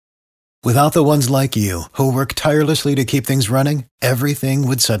Without the ones like you, who work tirelessly to keep things running, everything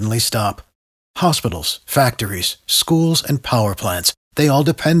would suddenly stop. Hospitals, factories, schools, and power plants, they all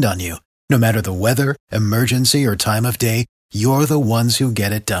depend on you. No matter the weather, emergency, or time of day, you're the ones who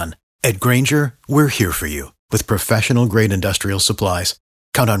get it done. At Grainger, we're here for you with professional-grade industrial supplies.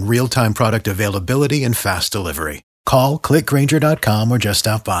 Count on real-time product availability and fast delivery. Call, clickgrainger.com, or just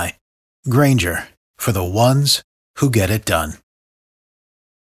stop by. Grainger, for the ones who get it done.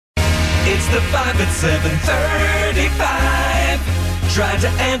 It's the 5 at 7:35. Try to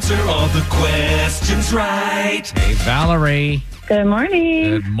answer all the questions right. Hey, Valerie. Good morning.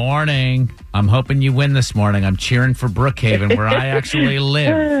 Good morning. I'm hoping you win this morning. I'm cheering for Brookhaven, where I actually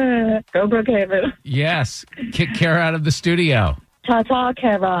live. Go Brookhaven. Yes. Kick Kara out of the studio. Ta-ta,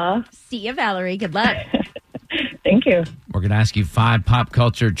 Kara. See you, Valerie. Good luck. Thank you. We're going to ask you 5 pop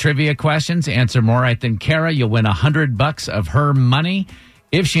culture trivia questions. Answer more right than Kara. You'll win $100 of her money.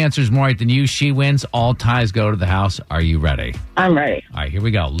 If she answers more right than you, she wins. All ties go to the house. Are you ready? I'm ready. All right, here we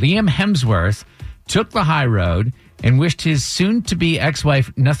go. Liam Hemsworth took the high road and wished his soon-to-be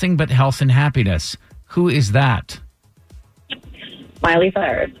ex-wife nothing but health and happiness. Who is that? Miley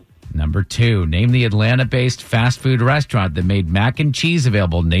Cyrus. Number 2, name the Atlanta-based fast food restaurant that made mac and cheese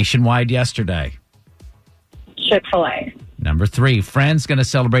available nationwide yesterday. Chick-fil-A. Number 3, Friends going to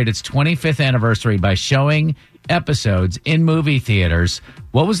celebrate its 25th anniversary by showing episodes in movie theaters.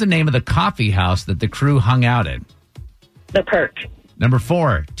 What was the name of the coffee house that the crew hung out in? The Perk. Number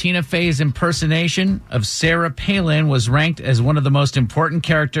 4, Tina Fey's impersonation of Sarah Palin was ranked as one of the most important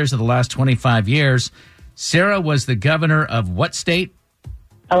characters of the last 25 years. Sarah was the governor of what state?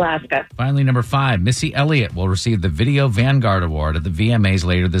 Alaska. Finally, number 5, Missy Elliott will receive the Video Vanguard Award at the VMAs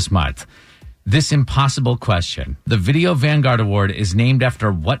later this month. This impossible question. The Video Vanguard Award is named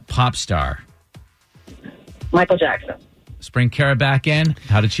after what pop star? Michael Jackson. Bring Kara back in.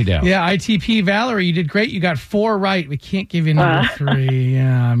 How did she do? Yeah, ITP Valerie, you did great. You got 4 right. We can't give you number 3.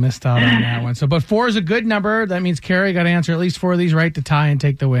 Yeah, I missed out on that one. So, but 4 is a good number. That means Kara got to answer at least 4 of these right to tie and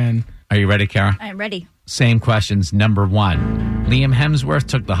take the win. Are you ready, Kara? I'm ready. Same questions. Number 1, Liam Hemsworth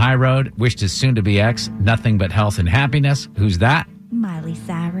took the high road, wished his soon-to-be ex nothing but health and happiness. Who's that? Miley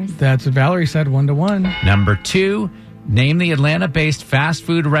Cyrus. That's what Valerie said, 1-1. Number 2, name the Atlanta-based fast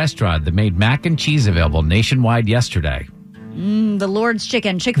food restaurant that made mac and cheese available nationwide yesterday. The Lord's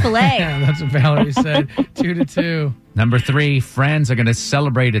Chicken, Chick-fil-A. Yeah, that's what Valerie said, 2-2. Number 3, Friends are going to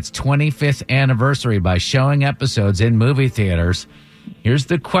celebrate its 25th anniversary by showing episodes in movie theaters. Here's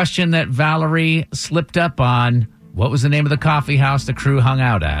the question that Valerie slipped up on. What was the name of the coffee house the crew hung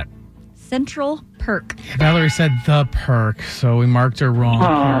out at? Central Perk. Valerie said the Perk, so we marked her wrong.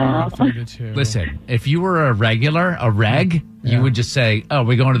 3-2. Listen, if you were a regular, a reg, you would just say, oh,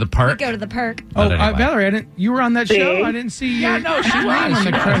 we're going to the park? Go to the Perk. Oh, But anyway. Valerie, you were on that show? I didn't see you. Yeah, no, she was. on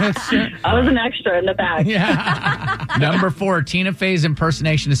the credits. I was an extra in the back. Yeah. Number 4, Tina Fey's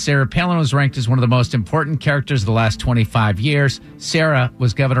impersonation of Sarah Palin was ranked as one of the most important characters of the last 25 years. Sarah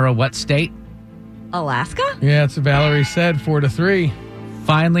was governor of what state? Alaska? Yeah, that's what Valerie said, 4-3.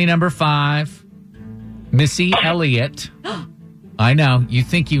 Finally, number 5, Missy Elliott. I know, you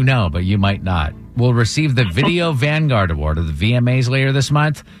think you know, but you might not. Will receive the Video Vanguard Award of the VMAs later this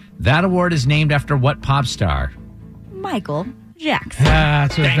month. That award is named after what pop star? Michael Jackson.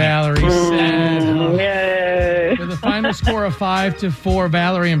 That's what Valerie said. Yay. With a final score of 5-4,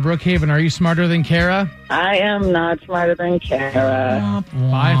 Valerie and Brookhaven, are you smarter than Kara? I am not smarter than Kara.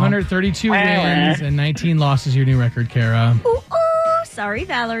 532 wins and 19 losses, your new record, Kara. Ooh, sorry,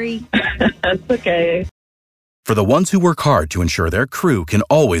 Valerie. That's okay. For the ones who work hard to ensure their crew can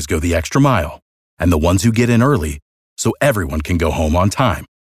always go the extra mile, and the ones who get in early so everyone can go home on time,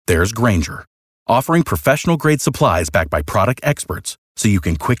 there's Grainger, offering professional-grade supplies backed by product experts so you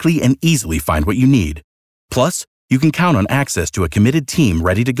can quickly and easily find what you need. Plus, you can count on access to a committed team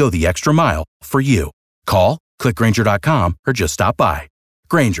ready to go the extra mile for you. Call, click Grainger.com, or just stop by.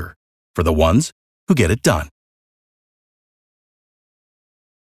 Grainger, for the ones who get it done.